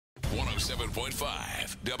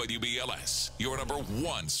107.5 WBLS, your number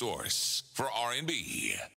one source for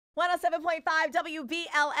R&B. 107.5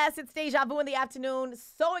 WBLS. It's Déja Vu in the afternoon.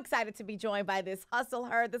 So excited to be joined by this hustle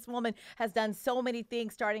her. This woman has done so many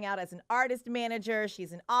things, starting out as an artist manager.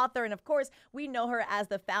 She's an author. And of course, we know her as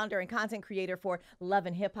the founder and content creator for Love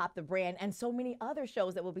and Hip Hop, the brand, and so many other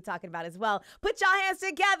shows that we'll be talking about as well. Put your hands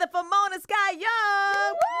together for Mona Sky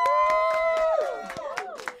Young.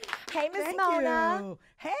 Hey, Miss Mona. You.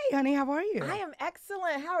 Hey, honey, how are you? I am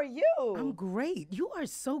excellent. How are you? I'm great. You are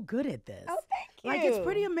so good at this. Oh, thank you. Like, it's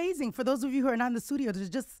pretty amazing for those of you who are not in the studio to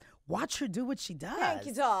just watch her do what she does. Thank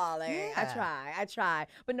you, darling. Yeah. I try.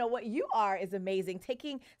 But no, what you are is amazing.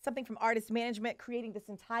 Taking something from artist management, creating this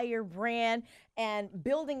entire brand, and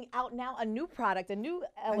building out now a new product, a new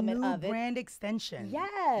element of it. A new brand extension.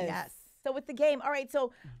 Yes. So with the game, all right,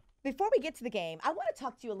 so before we get to the game, I want to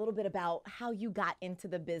talk to you a little bit about how you got into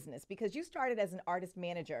the business, because you started as an artist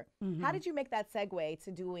manager. Mm-hmm. How did you make that segue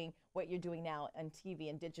to doing what you're doing now on TV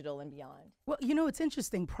and digital and beyond? Well, you know, it's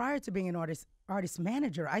interesting. Prior to being an artist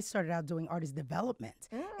manager, I started out doing artist development.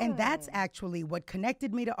 And that's actually what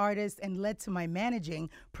connected me to artists and led to my managing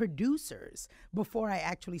producers before I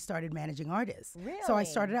actually started managing artists. Really? So I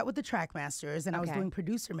started out with the track masters and I was doing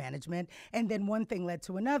producer management. And then one thing led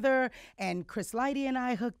to another. And Chris Lighty and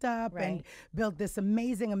I hooked up and built this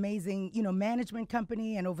amazing, you know, management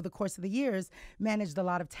company. And over the course of the years, managed a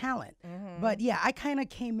lot of talent. But yeah, I kind of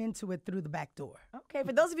came into it through the back door. Okay,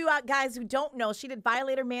 for those of you out guys who don't know, she did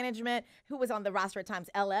Violator Management, who was on the roster at times,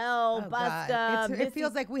 LL, Busta. It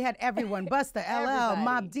feels like we had everyone. Busta, LL,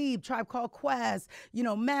 Mobb Deep, Tribe Called Quest, you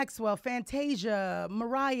know, Maxwell, Fantasia,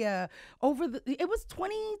 Mariah. It was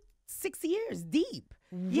 26 years deep.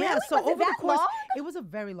 Really? Yeah, so Was it over the that course, long? it was a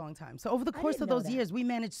very long time. So over the course of know those that. years, we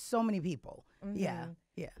managed so many people. Yeah.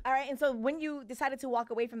 All right, and so when you decided to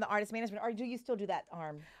walk away from the artist management, or do you still do that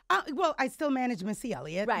arm? Well, I still manage Missy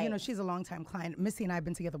Elliott. Right. You know, she's a longtime client. Missy and I have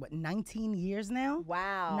been together, 19 years now?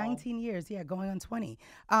 Wow. 19 years, yeah, going on 20.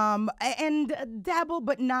 And dabble,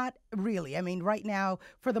 but not really. I mean, right now,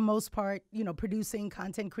 for the most part, you know, producing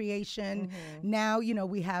content creation. Now, you know,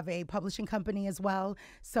 we have a publishing company as well.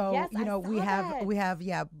 So, Yes, you know, we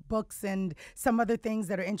have books and some other things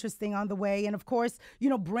that are interesting on the way. And of course, you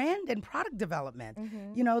know, brand and product development.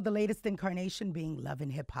 You know, the latest incarnation being Love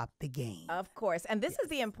and Hip Hop, the game. Of course. And this is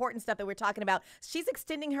the important stuff that we're talking about. She's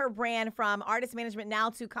extending her brand from artist management now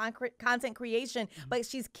to content creation, but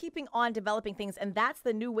she's keeping on developing things. And that's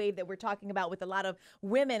the new wave that we're talking about with a lot of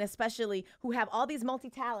women, especially, who have all these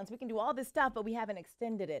multi-talents. We can do all this stuff, but we haven't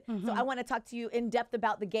extended it. So I want to talk to you in depth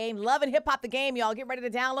about the game. Love and Hip Hop, the game, y'all. Get ready to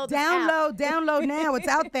download this app. Download now. It's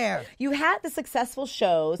out there. You had the successful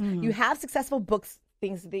shows. You have successful books,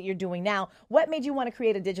 things that you're doing now. What made you want to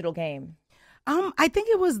create a digital game? I think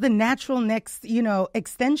it was the natural next, you know,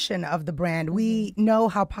 extension of the brand. We know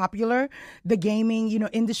how popular the gaming, you know,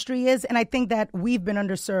 industry is. And I think that we've been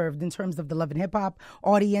underserved in terms of the Love and Hip Hop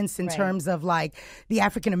audience, in terms of like the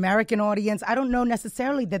African-American audience. I don't know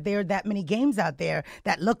necessarily that there are that many games out there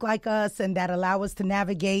that look like us and that allow us to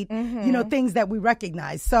navigate, you know, things that we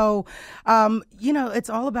recognize. So, you know,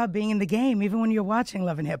 it's all about being in the game, even when you're watching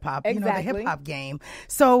Love and Hip Hop, you know, the hip hop game.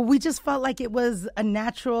 So we just felt like it was a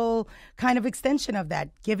natural kind of extension of that,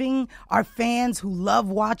 giving our fans who love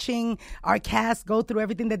watching our cast go through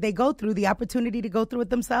everything that they go through the opportunity to go through it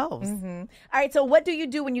themselves. All right, so what do you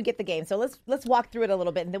do when you get the game? So let's walk through it a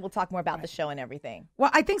little bit, and then we'll talk more about the show and everything.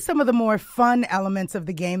 Well, I think some of the more fun elements of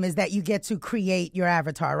the game is that you get to create your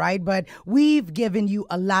avatar, right? But we've given you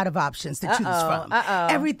a lot of options to choose from.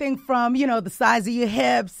 Everything from, you know, the size of your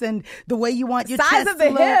hips and the way you want your size chest of the to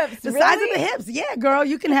look. hips, The really? size of the hips. Yeah, girl.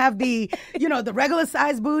 You can have the, you know, the regular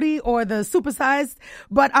size booty or the supersized,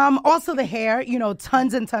 but also the hair, you know,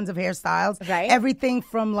 tons and tons of hairstyles. Right. Everything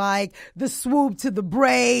from like the swoop to the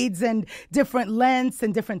braids and different lengths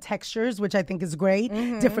and different textures, which I think is great.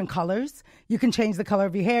 Different colors. You can change the color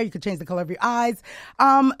of your hair. You can change the color of your eyes.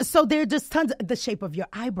 So there are just tons, the shape of your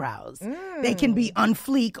eyebrows. They can be on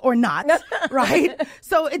fleek or not, right?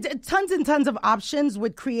 So tons and tons of options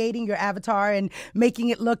with creating your avatar and making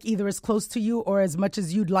it look either as close to you or as much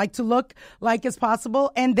as you'd like to look like as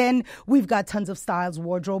possible. And then we've got tons of styles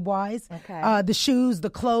wardrobe-wise. Okay. The shoes, the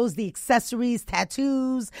clothes, the accessories,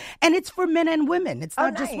 tattoos. And it's for men and women. It's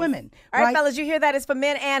not just women. All right, fellas, you hear that? It's for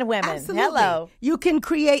men and women. Absolutely. Hello. You can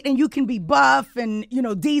create and you can be buff and, you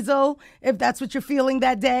know, diesel if that's what you're feeling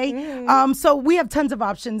that day. So we have tons of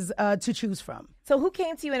options to choose from. So who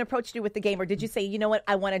came to you and approached you with the game? Or did you say, you know what,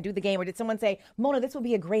 I want to do the game? Or did someone say, Mona, this would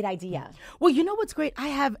be a great idea? Well, you know what's great? I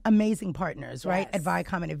have amazing partners, right? At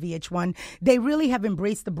Viacom and at VH1. They really have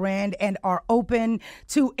embraced the brand and are open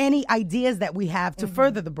to any ideas that we have to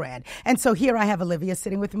further the brand. And so here I have Olivia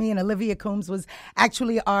sitting with me, and Olivia Coombs was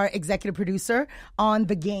actually our executive producer on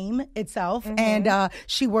the game itself. And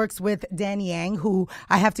she works with Dan Yang, who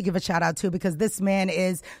I have to give a shout out to because this man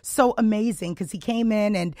is so amazing because he came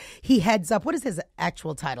in and he heads up, what is his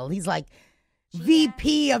actual title? He's like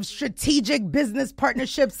VP of Strategic Business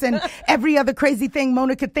Partnerships and every other crazy thing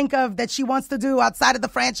Mona could think of that she wants to do outside of the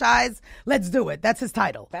franchise. Let's do it. That's his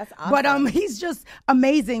title. That's awesome. But he's just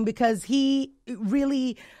amazing because he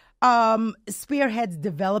really spearheads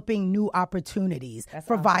developing new opportunities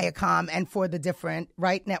for Viacom and for the different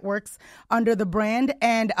networks under the brand.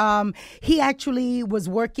 And he actually was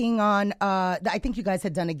working on I think you guys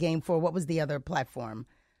had done a game for, what was the other platform?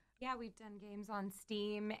 Yeah, we've done games on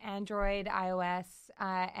Steam, Android, iOS,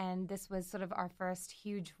 and this was sort of our first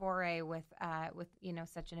huge foray with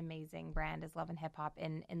such an amazing brand as Love and Hip Hop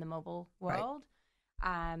in the mobile world.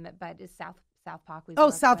 But it's South Park.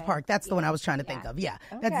 South Park. That's the one I was trying to think of. Yeah,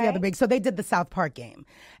 that's the other big. So they did the South Park game.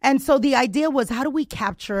 And so the idea was, how do we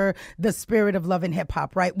capture the spirit of Love and Hip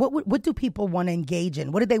Hop, right? What do people want to engage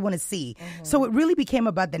in? What do they want to see? So it really became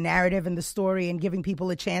about the narrative and the story and giving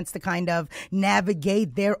people a chance to kind of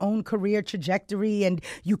navigate their own career trajectory. And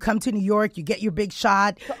you come to New York, you get your big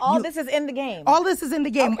shot. So this is in the game. All this is in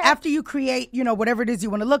the game. Okay. After you create, whatever it is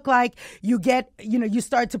you want to look like, you get, you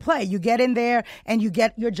start to play. You get in there and you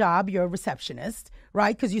get your job, you're a receptionist.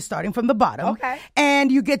 Right? Because you're starting from the bottom. Okay.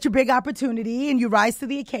 And you get your big opportunity and you rise to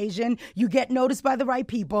the occasion. You get noticed by the right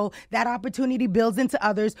people. That opportunity builds into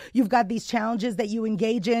others. You've got these challenges that you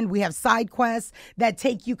engage in. We have side quests that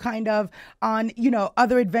take you kind of on,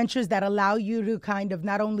 other adventures that allow you to kind of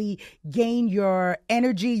not only gain your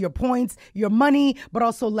energy, your points, your money, but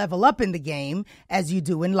also level up in the game as you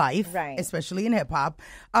do in life, right, especially in hip hop.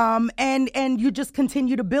 And you just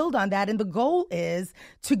continue to build on that. And the goal is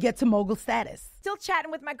to get to mogul status. Still chatting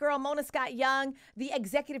with my girl, Mona Scott Young, the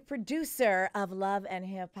executive producer of Love and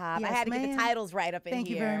Hip Hop. Yes, I had to get the titles right up in here. Thank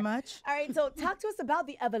you very much. All right, so talk to us about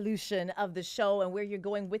the evolution of the show and where you're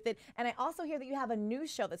going with it. And I also hear that you have a new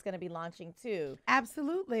show that's going to be launching too.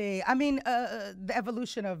 Absolutely. I mean, the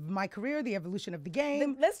evolution of my career, the evolution of the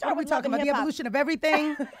game. Let's start with talking about the evolution of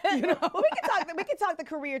everything. Well, we can talk the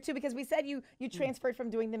career too, because we said you transferred from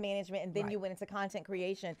doing the management and then you went into content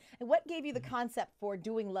creation. And what gave you the concept for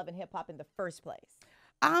doing Love and Hip Hop in the first place?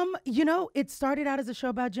 It started out as a show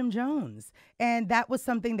about Jim Jones, and that was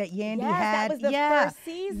something that Yandy had. That was the first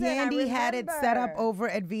season. Yandy had it set up over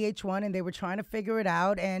at VH1, and they were trying to figure it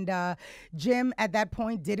out. And Jim, at that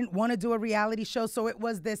point, didn't want to do a reality show, so it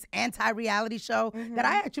was this anti-reality show that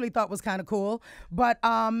I actually thought was kind of cool. But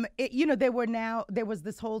there was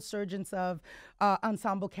this whole surgence of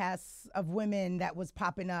ensemble casts of women that was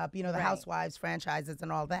popping up. The Housewives franchises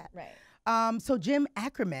and all that. Right. So Jim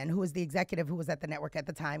Ackerman, who was the executive who was at the network at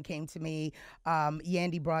the time, came to me.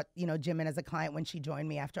 Yandy brought, Jim in as a client when she joined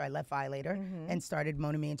me after I left Violator and started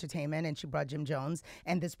Mona Me Entertainment, and she brought Jim Jones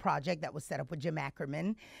and this project that was set up with Jim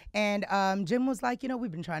Ackerman. And Jim was like,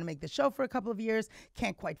 we've been trying to make this show for a couple of years,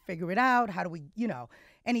 can't quite figure it out. How do we,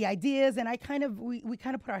 any ideas? And we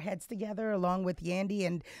kind of put our heads together along with Yandy.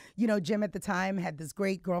 And, Jim at the time had this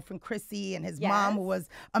great girlfriend, Chrissy, and his mom, who was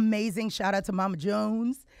amazing. Shout out to Mama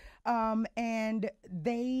Jones. And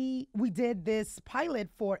we did this pilot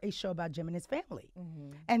for a show about Jim and his family.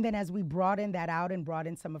 And then as we broadened that out and brought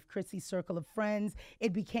in some of Chrissy's circle of friends,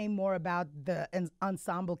 it became more about the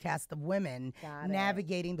ensemble cast of women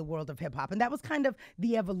navigating the world of hip hop. And that was kind of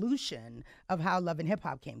the evolution of how Love and Hip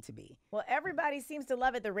Hop came to be. Well, everybody seems to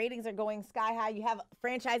love it. The ratings are going sky high. You have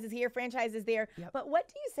franchises here, franchises there. Yep. But what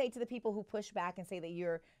do you say to the people who push back and say that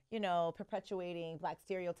you're perpetuating Black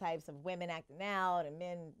stereotypes of women acting out and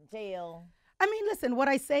men in jail? I mean, listen, what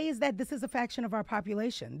I say is that this is a faction of our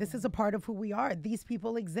population. This is a part of who we are. These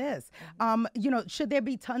people exist. Should there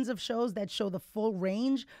be tons of shows that show the full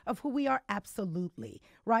range of who we are? Absolutely,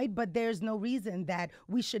 right? But there's no reason that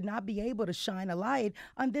we should not be able to shine a light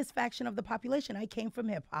on this faction of the population. I came from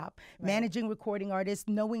hip hop, managing recording artists,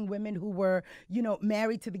 knowing women who were,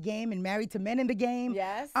 married to the game and married to men in the game.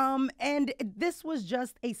 Yes. And this was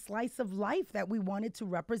just a slice of life that we wanted to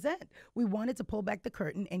represent. We wanted to pull back the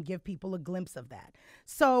curtain and give people a glimpse of that.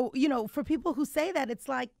 So, for people who say that, it's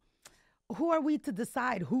like, who are we to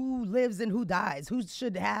decide who lives and who dies, who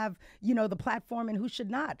should have, the platform and who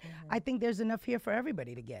should not? I think there's enough here for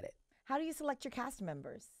everybody to get it. How do you select your cast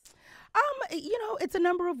members? It's a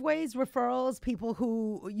number of ways. Referrals, people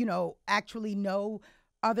who, actually know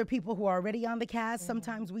other people who are already on the cast.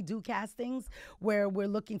 Sometimes we do castings where we're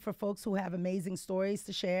looking for folks who have amazing stories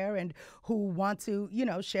to share and who want to,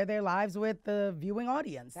 share their lives with the viewing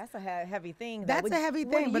audience. That's a heavy thing. That's a heavy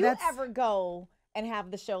thing. Would you ever go and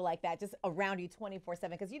have the show like that, just around you 24/7?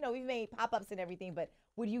 Because, we've made pop-ups and everything, but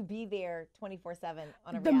would you be there 24/7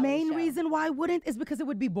 on a reality show? The main reason why I wouldn't is because it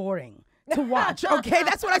would be boring to watch, okay?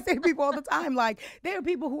 That's what I say to people all the time. Like, there are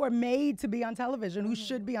people who are made to be on television, who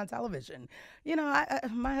should be on television.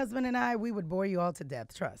 My husband and I, we would bore you all to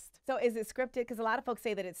death, trust. So is it scripted? Because a lot of folks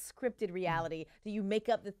say that it's scripted reality. Do you make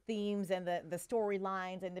up the themes and the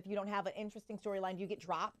storylines? And if you don't have an interesting storyline, do you get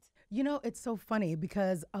dropped? It's so funny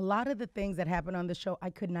because a lot of the things that happen on the show, I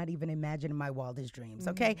could not even imagine in my wildest dreams,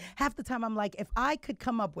 okay? Half the time I'm like, if I could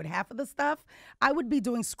come up with half of the stuff, I would be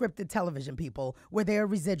doing scripted television, people, where there are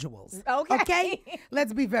residuals. Okay?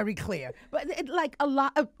 Let's be very clear. But a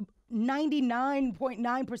lot of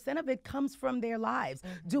 99.9% of it comes from their lives.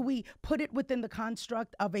 Do we put it within the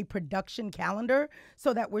construct of a production calendar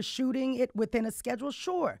so that we're shooting it within a schedule?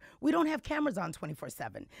 Sure. We don't have cameras on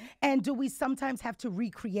 24/7. And do we sometimes have to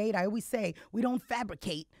recreate? I always say we don't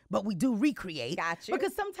fabricate, but we do recreate. Got you.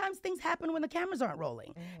 Because sometimes things happen when the cameras aren't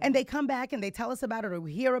rolling. And they come back and they tell us about it or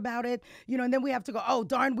we hear about it, and then we have to go, oh,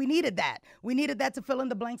 darn, we needed that. We needed that to fill in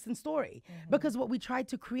the blanks in story. Because what we tried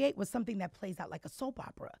to create was something that plays out like a soap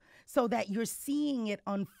opera, so that you're seeing it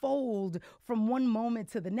unfold from one moment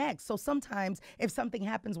to the next. So sometimes if something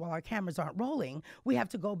happens while our cameras aren't rolling, we have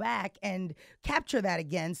to go back and capture that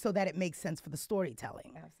again so that it makes sense for the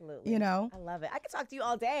storytelling. Absolutely. I love it. I could talk to you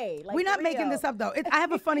all day. We're not making this up, though. I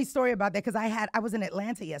have a funny story about that because I was in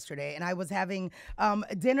Atlanta yesterday and I was having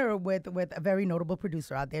dinner with a very notable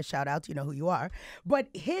producer out there. Shout out, you know who you are. But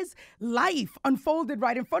his life unfolded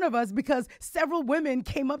right in front of us because several women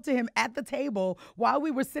came up to him at the table while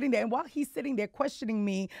we were sitting there. And while he's sitting there questioning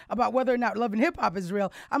me about whether or not Love and Hip Hop is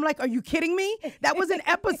real, I'm like, are you kidding me? That was an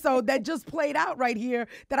episode that just played out right here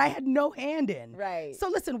that I had no hand in. Right. So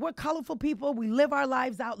listen, we're colorful people. We live our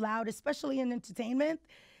lives out loud, especially in entertainment.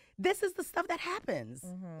 This is the stuff that happens.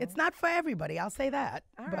 It's not for everybody. I'll say that.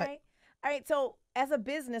 All right. So as a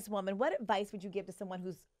businesswoman, what advice would you give to someone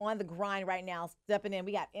who's on the grind right now, stepping in?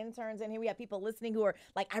 We got interns in here. We got people listening who are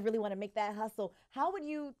like, I really want to make that hustle. How would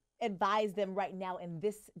you advise them right now in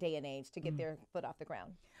this day and age to get their foot off the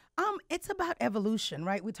ground? It's about evolution,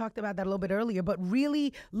 right? We talked about that a little bit earlier, but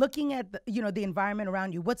really looking at the environment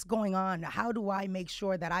around you, what's going on? How do I make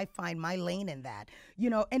sure that I find my lane in that?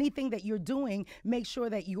 Anything that you're doing, make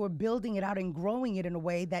sure that you're building it out and growing it in a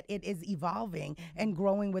way that it is evolving and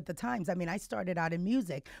growing with the times. I mean, I started out in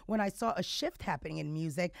music. When I saw a shift happening in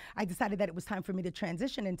music, I decided that it was time for me to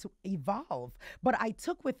transition and to evolve. But I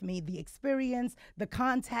took with me the experience, the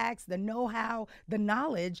contacts, the know-how, the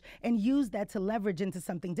knowledge, and used that to leverage into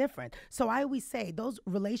something different. So I always say those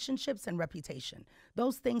relationships and reputation,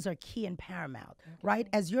 those things are key and paramount, right?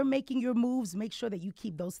 As you're making your moves, make sure that you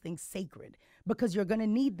keep those things sacred because you're going to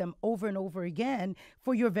need them over and over again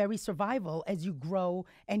for your very survival as you grow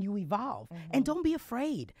and you evolve. And don't be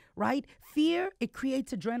afraid, right? Fear, it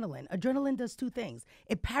creates adrenaline. Adrenaline does two things.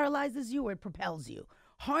 It paralyzes you or it propels you.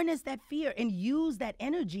 Harness that fear and use that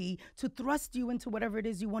energy to thrust you into whatever it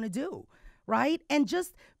is you want to do, right? And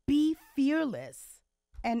just be fearless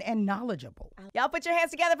and knowledgeable. Y'all put your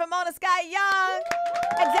hands together for Mona Sky Young,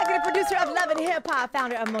 executive producer of Love and Hip Hop,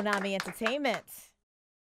 founder of Monami Entertainment.